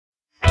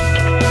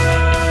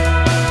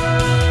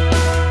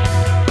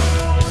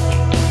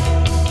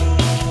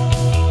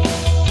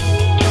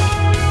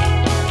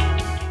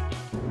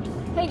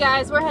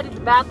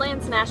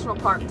Badlands National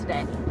Park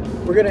today.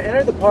 We're going to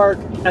enter the park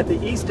at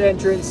the east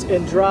entrance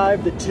and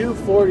drive the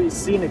 240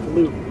 scenic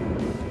loop.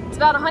 It's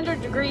about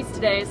 100 degrees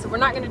today, so we're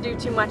not going to do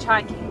too much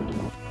hiking.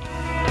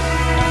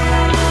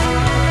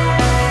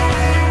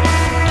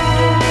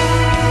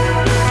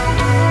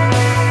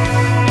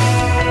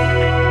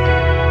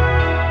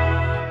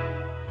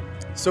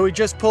 So we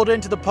just pulled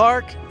into the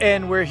park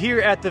and we're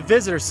here at the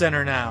visitor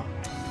center now.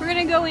 We're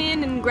going to go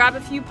in and grab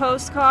a few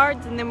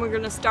postcards and then we're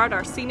going to start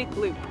our scenic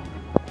loop.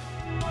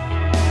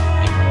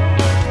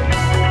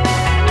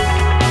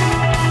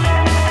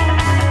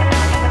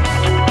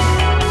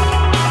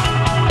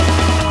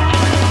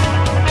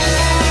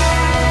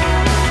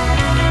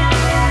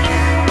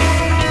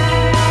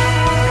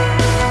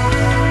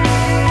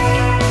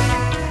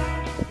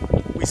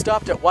 We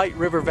stopped at White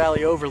River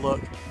Valley Overlook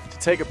to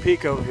take a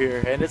peek over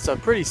here, and it's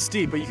pretty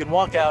steep, but you can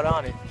walk out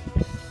on it.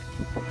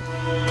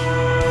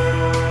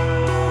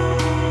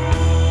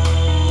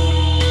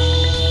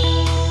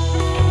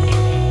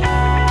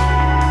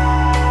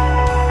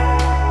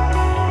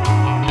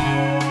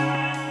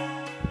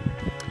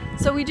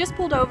 So we just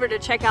pulled over to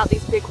check out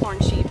these bighorn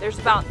sheep. There's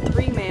about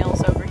 3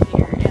 males over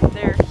here, and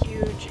they're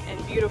huge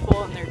and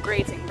beautiful, and they're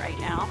grazing right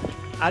now.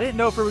 I didn't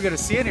know if we were going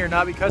to see any or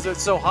not because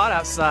it's so hot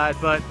outside,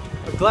 but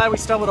I'm glad we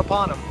stumbled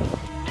upon them.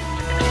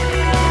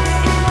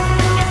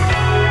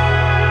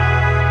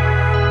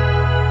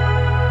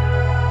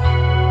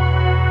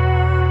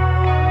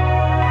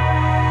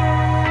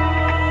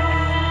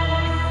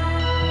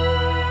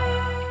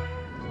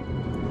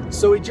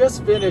 So we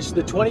just finished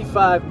the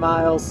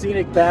 25-mile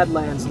scenic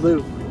Badlands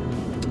loop.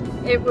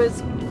 It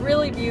was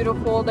really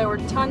beautiful. There were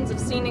tons of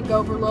scenic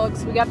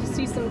overlooks. We got to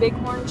see some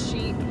bighorn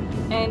sheep,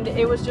 and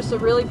it was just a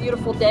really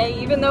beautiful day.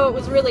 Even though it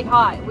was really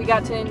hot, we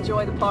got to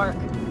enjoy the park.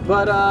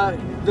 But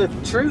the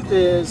truth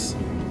is,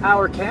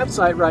 our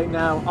campsite right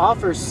now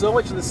offers so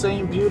much of the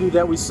same beauty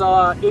that we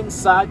saw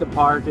inside the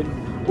park,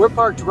 and we're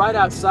parked right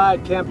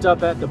outside, camped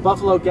up at the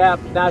Buffalo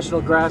Gap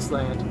National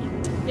Grassland.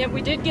 Yeah,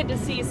 we did get to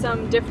see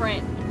some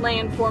different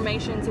land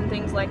formations and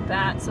things like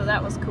that, so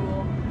that was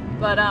cool.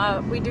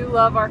 But we do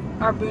love our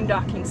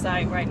boondocking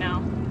site right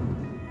now.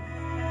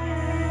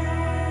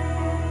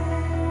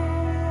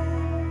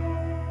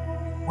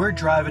 We're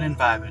driving and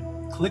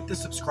vibing. Click the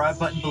subscribe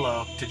button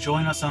below to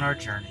join us on our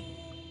journey.